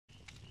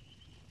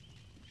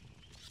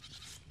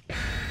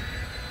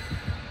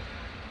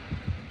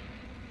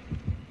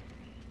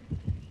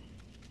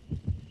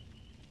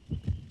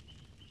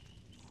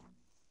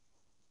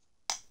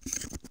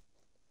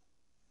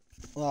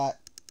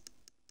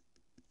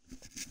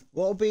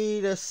What will be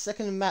the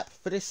second map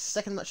for this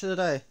second match of the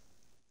day?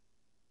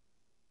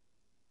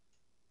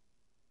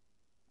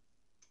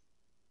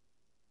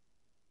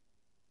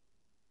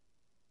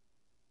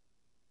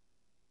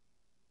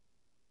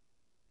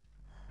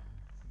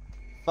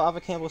 Father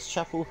Campbell's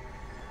Chapel.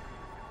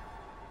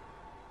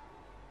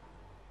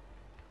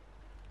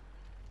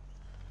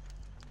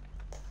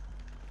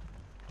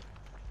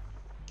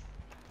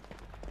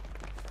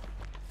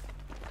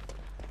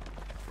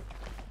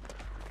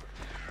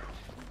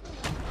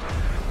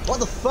 What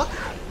the fuck?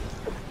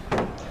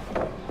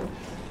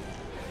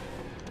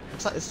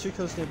 Looks like there's 2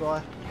 kills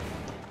nearby.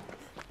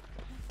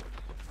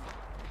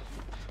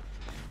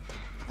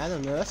 And a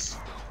nurse.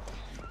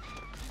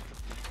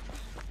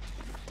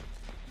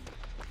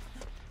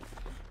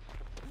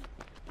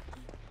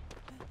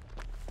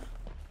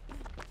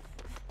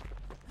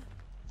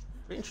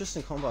 Pretty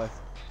interesting combo.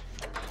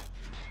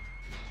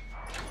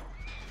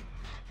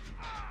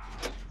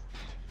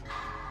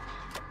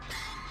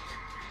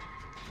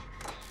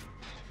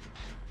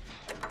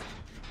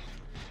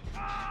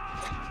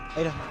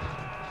 Ada.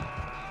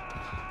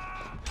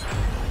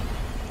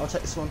 I'll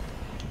take this one.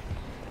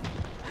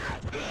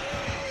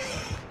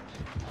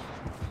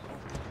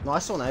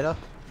 Nice one, Ada.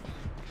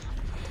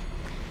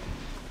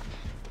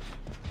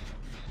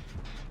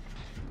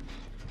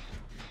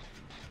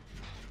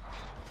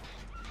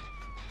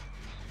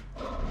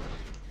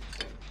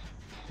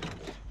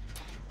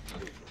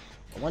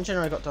 One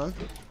generator got done.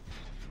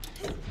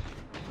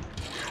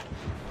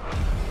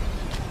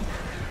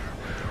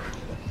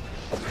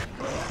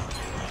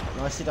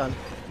 Nicely done.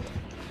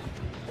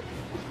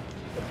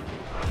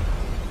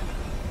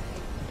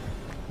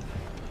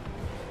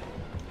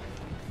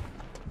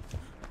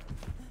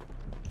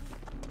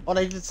 Oh,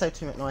 they did save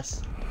teammate,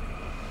 nice.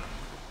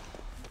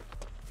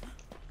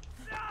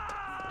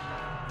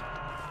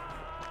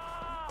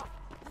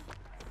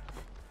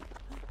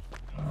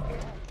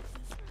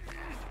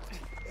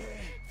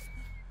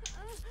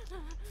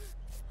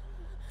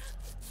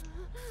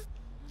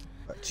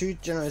 Right, 2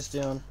 generators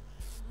down.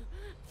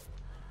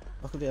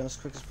 Knock them down as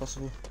quick as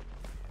possible.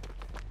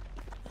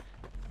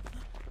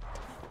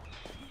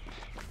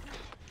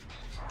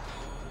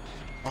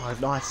 Oh,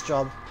 nice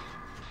job.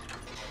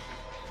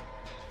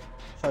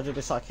 Try to do the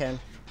best I can.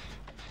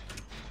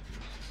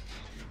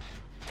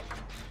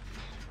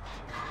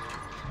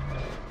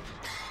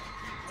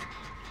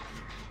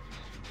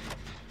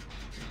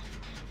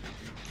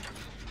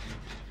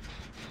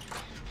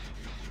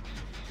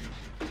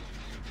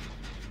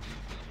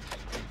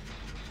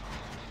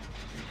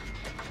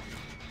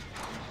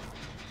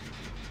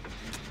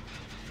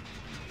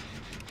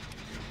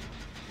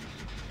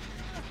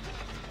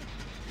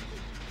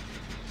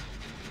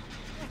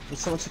 Need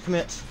someone to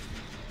commit.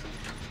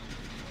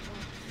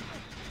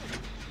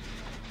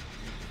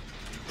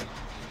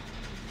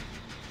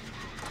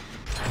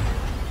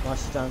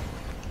 Nicely done.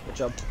 Good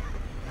job.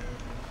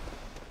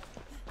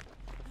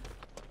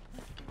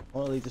 I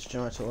want to leave this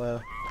generator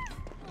later.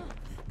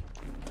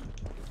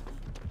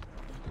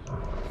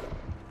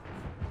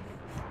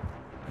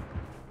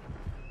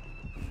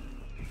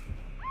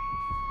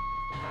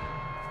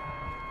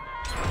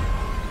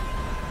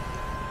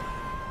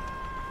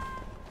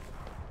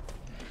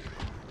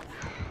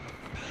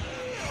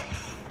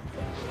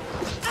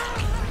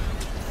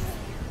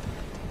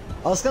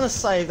 I was gonna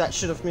say that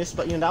should have missed,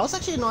 but you know, that was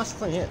actually a nice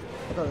clean hit.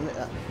 I gotta admit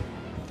that.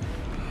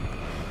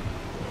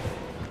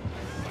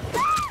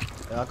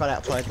 Yeah, I got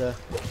outplayed there.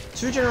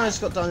 2 generators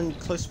got done in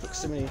close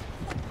proximity.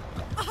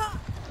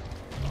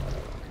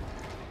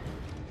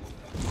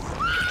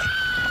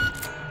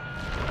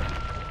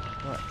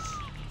 Nice.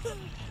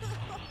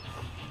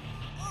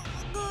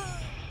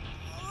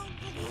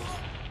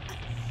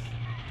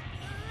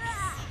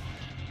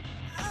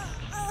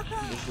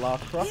 There's Lara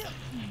Croft.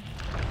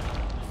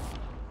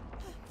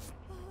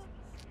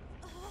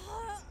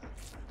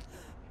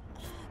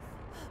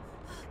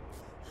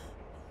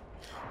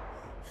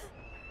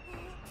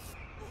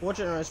 Four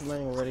generators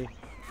remaining already.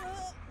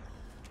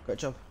 Great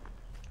job.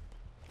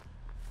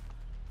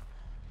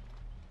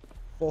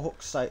 4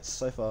 hook states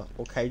so far,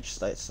 or cage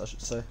states I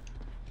should say.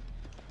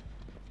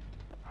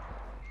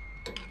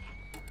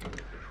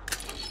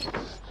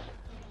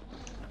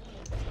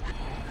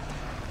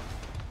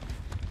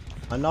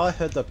 I know I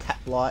heard the cat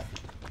blight.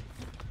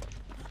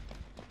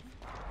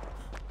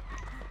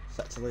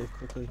 Set to leave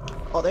quickly.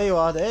 Oh, there you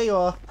are, there you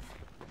are.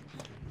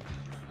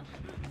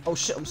 Oh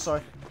shit, I'm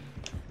sorry.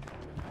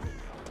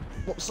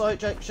 Oh, sorry,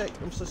 Jake,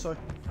 I'm so sorry.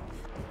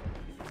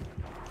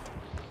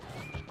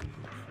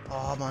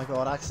 Oh my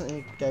god, I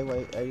accidentally gave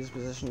away Ada's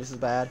position, this is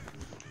bad.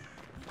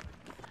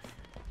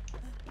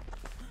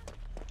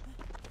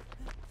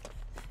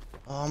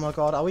 Oh my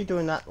god, are we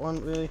doing that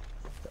one, really?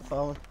 That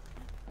far one?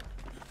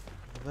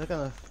 We're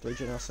gonna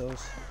regen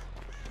ourselves.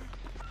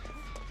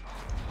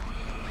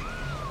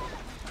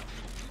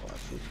 Oh,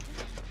 actually.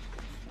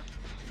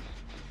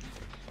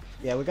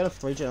 Yeah, we're gonna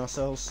regen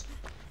ourselves.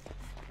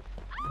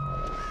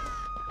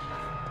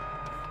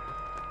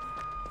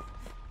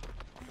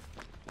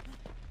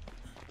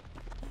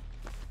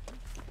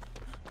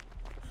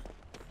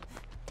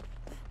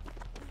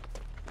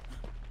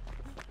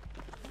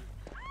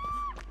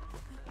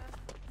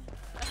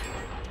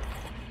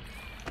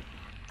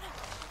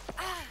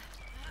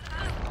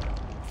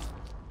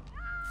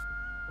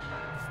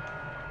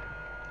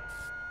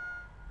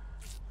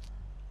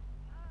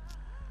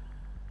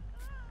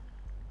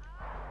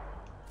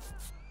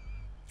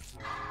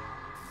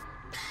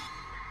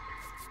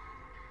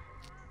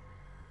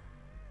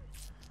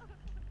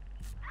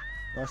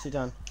 Nicely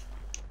done.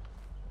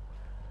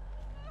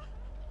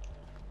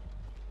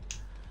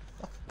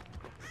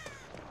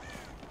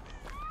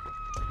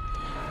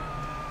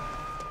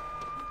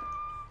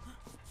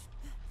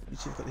 You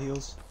two have got the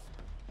heals.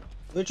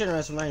 We're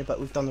generous remaining, but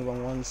we've done the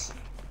wrong ones.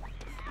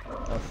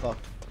 Oh fuck.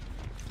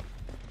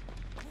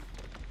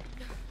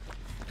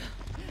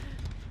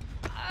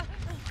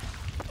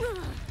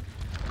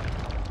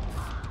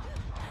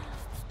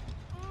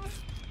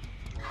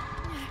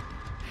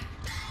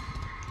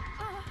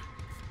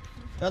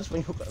 That's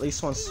been hooked at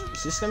least once. So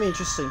this is gonna be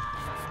interesting.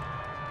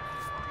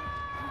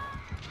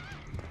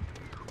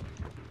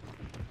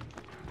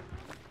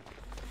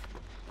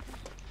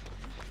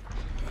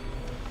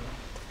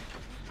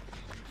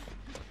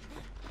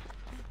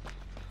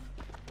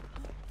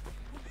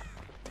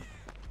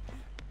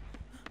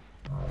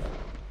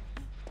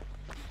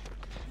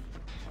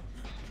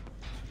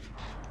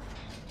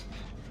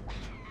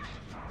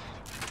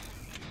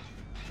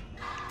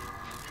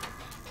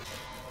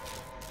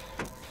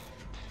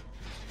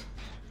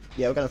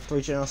 Yeah, we're gonna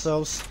 3-gen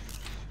ourselves.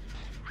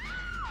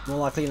 More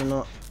likely than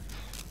not.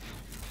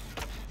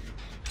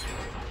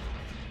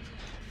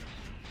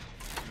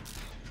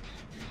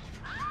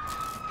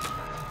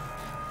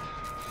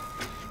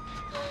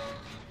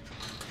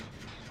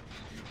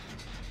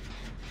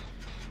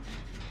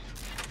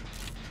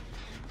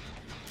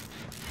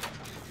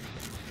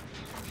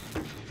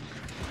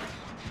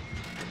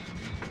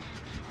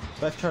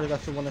 Both try to go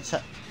for one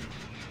attack.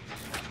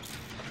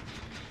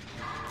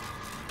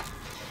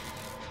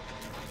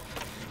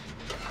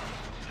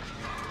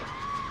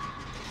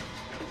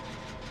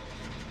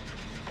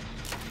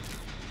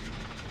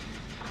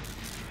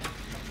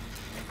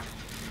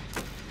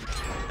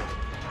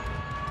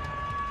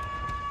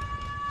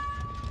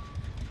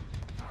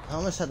 I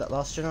almost had that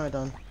last generator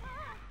done.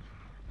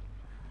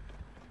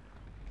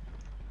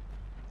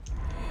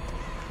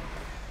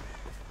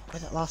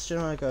 Where'd that last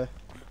generator go?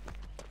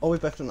 Oh,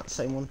 we've both done that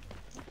same one.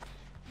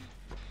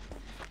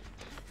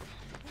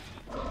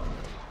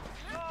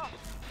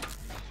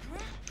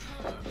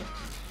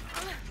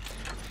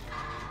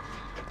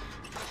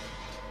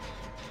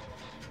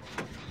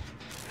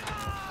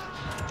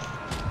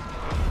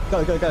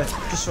 Go, go, go.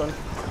 Just run.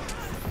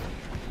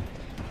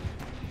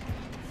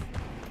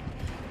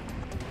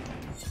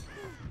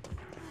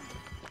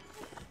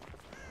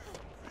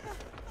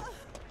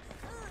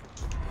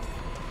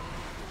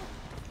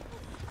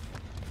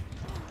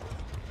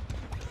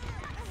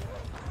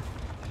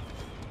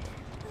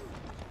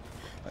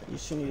 You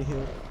still need a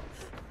heal.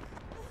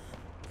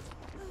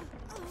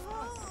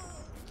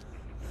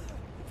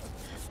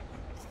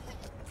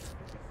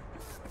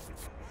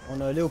 Oh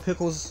no, little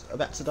Pickle's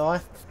about to die.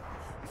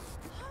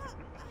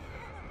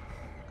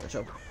 Good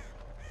job.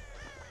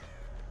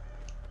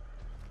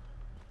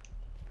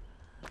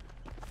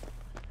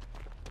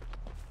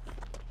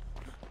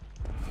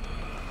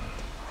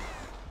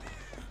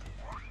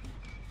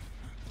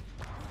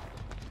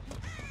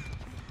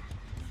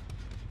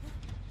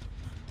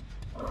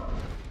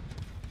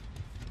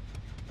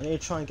 I need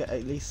to try and get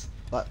at least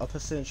like a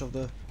percentage of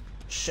the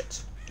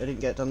shit that didn't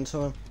get done to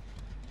him.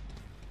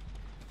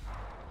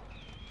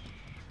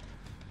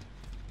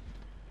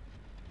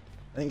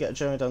 I didn't get a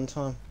generator done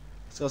time.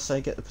 I was gonna say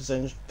get the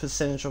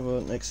percentage of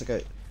an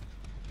exit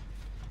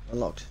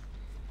unlocked.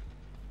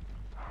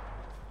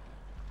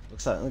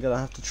 Looks like I'm gonna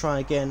have to try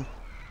again.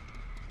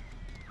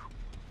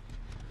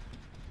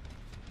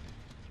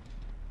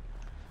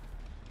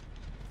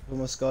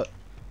 Almost got.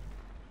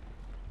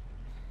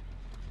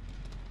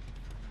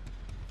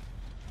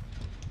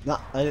 Nah,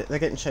 they're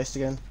getting chased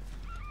again.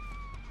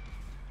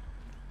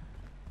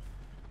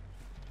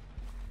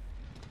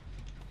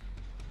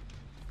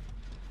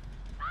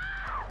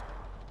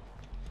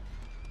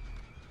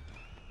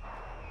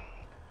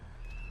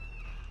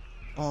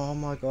 Oh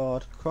my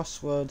god,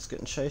 Crosswords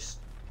getting chased.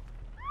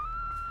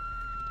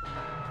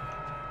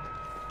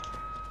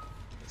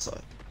 So.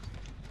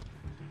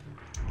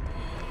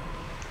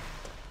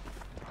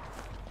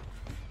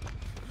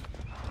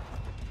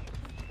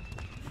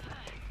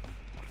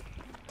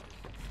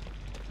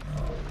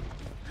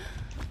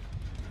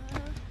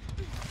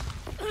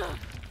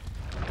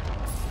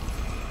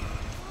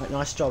 Right,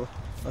 nice job.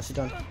 Nicely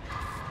done.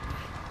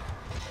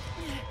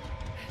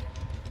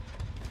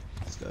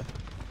 Let's go.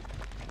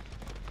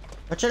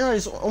 My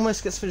generator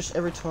almost gets finished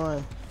every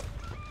time.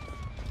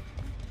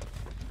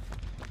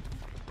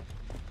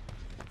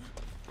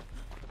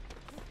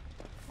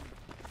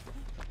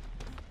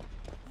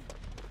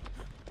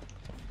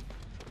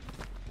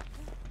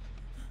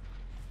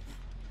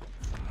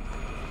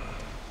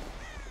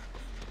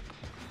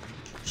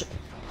 Shit.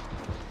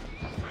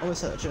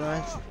 Almost had that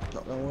generator.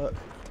 Not gonna work.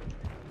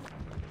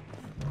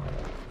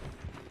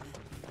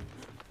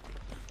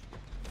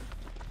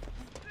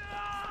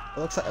 It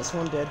looks like that's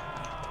one dead.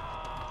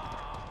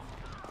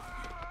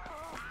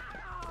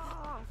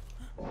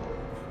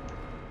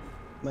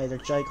 May the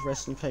Jake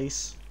rest in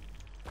peace.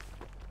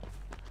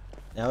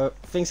 Now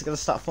things are going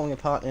to start falling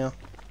apart now.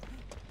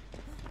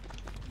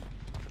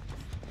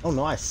 Oh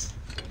nice.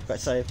 Great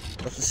save.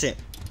 That's the set.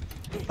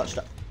 Touched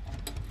up.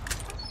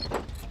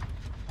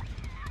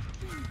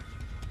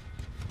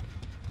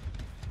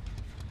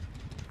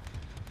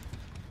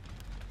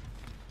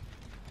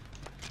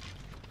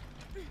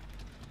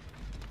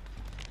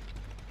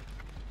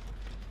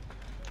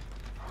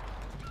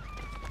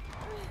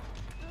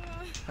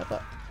 How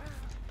about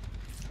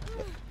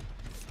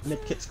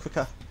mid kits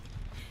quicker?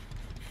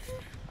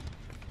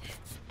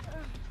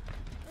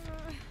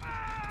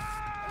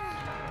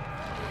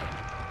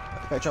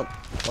 Great job.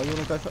 Oh, you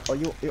wanna go for? Oh,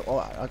 you.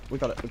 Oh, we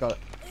got it. We got it.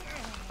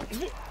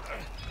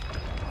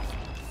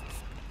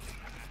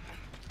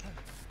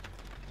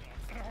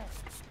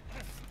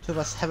 Two of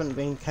us haven't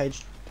been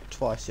caged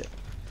twice yet.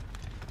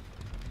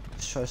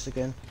 Let's show us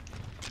again.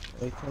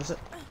 Wait, what is it?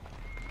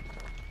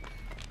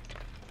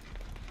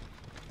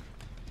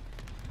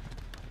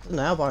 It's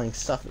nail biting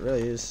stuff, it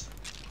really is.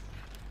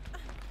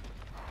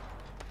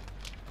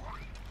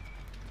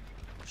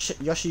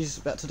 Shit, Yoshi's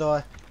about to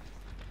die.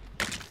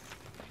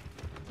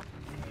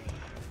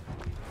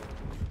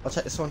 I'll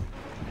take this one.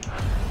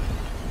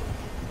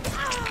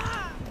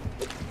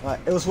 Right,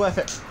 it was worth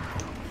it.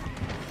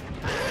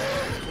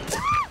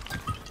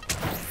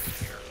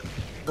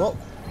 Well,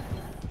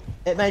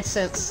 it made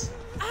sense.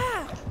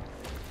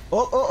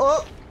 Oh, oh,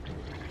 oh!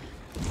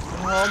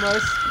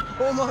 Almost.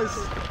 Almost.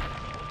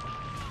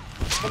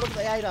 Oh, look at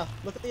the Ada.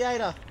 Look at the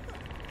Ada.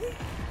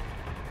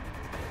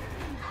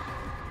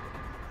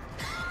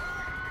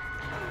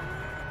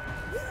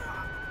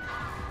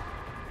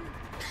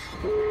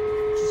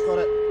 She's got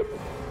it.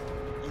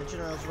 And the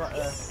general's right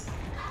there.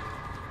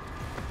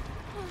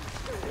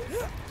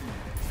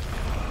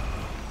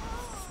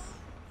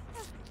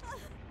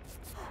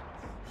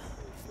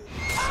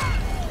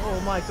 Oh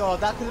my god,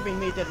 that could have been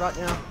me dead right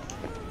now.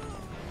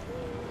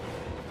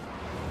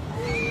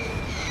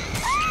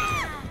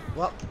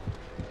 Well,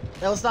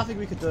 there was nothing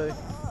we could do.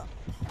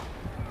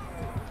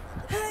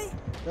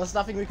 There was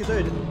nothing we could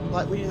do.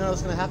 Like, we didn't know it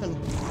was going to happen.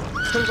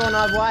 Could have gone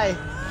either way.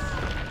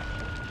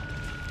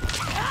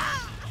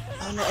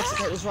 Oh no, exit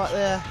gate was right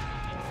there.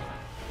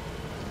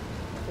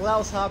 Well, that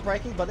was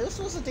heartbreaking, but this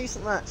was a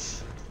decent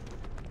match.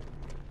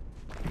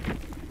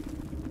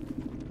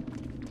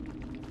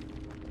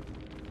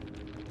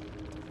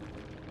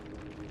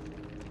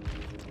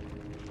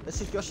 Let's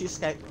see if Yoshi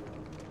escaped.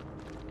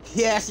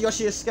 Yes,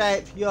 Yoshi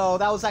escaped. Yo,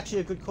 that was actually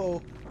a good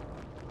call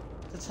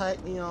to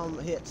take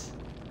the hit.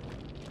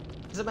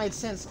 Because it made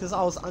sense, because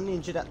I was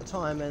uninjured at the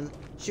time and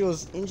she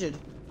was injured.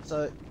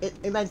 So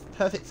it made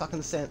perfect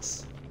fucking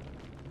sense.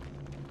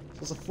 It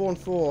was a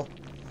 4-4.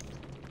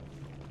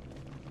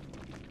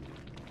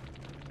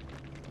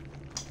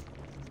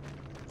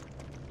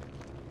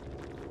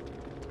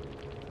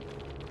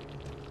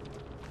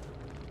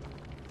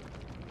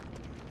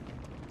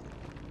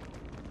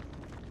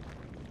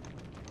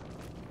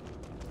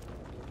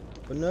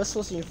 But Nurse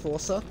was the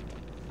Enforcer,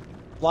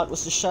 Blight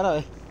was the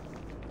Shadow.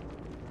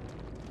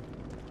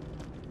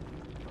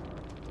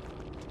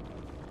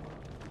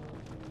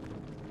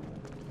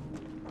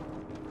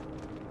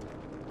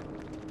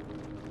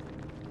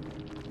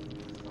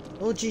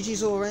 Oh,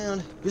 GG's all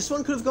around. This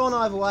one could have gone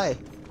either way.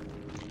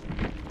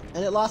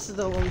 And it lasted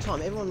a long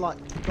time. Everyone like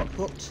got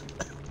hooked.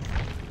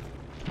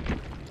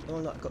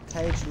 Everyone like got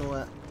caged and all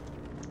that.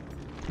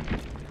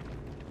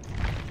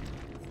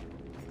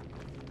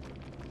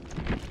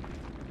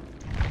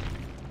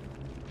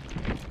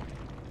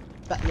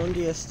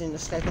 Nundius didn't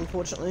escape,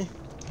 unfortunately.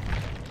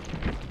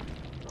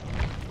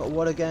 But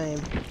what a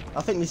game.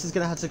 I think this is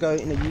going to have to go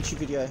in a YouTube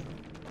video.